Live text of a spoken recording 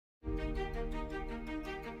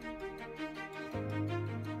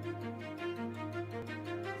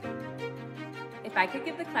If I could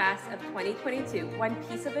give the class of 2022 one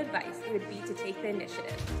piece of advice, it would be to take the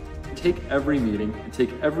initiative. Take every meeting and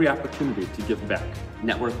take every opportunity to give back.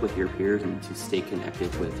 Network with your peers and to stay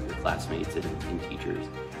connected with your classmates and teachers.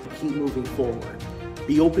 Keep moving forward.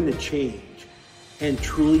 Be open to change and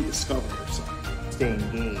truly discover yourself. Stay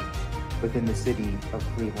engaged within the city of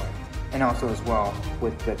Cleveland and also as well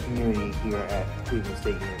with the community here at Cleveland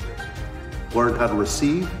State University. Learn how to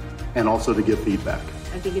receive and also to give feedback.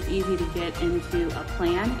 I think it's easy to get into a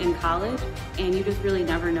plan in college and you just really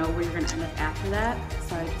never know where you're going to end up after that.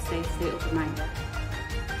 So I just say stay open-minded.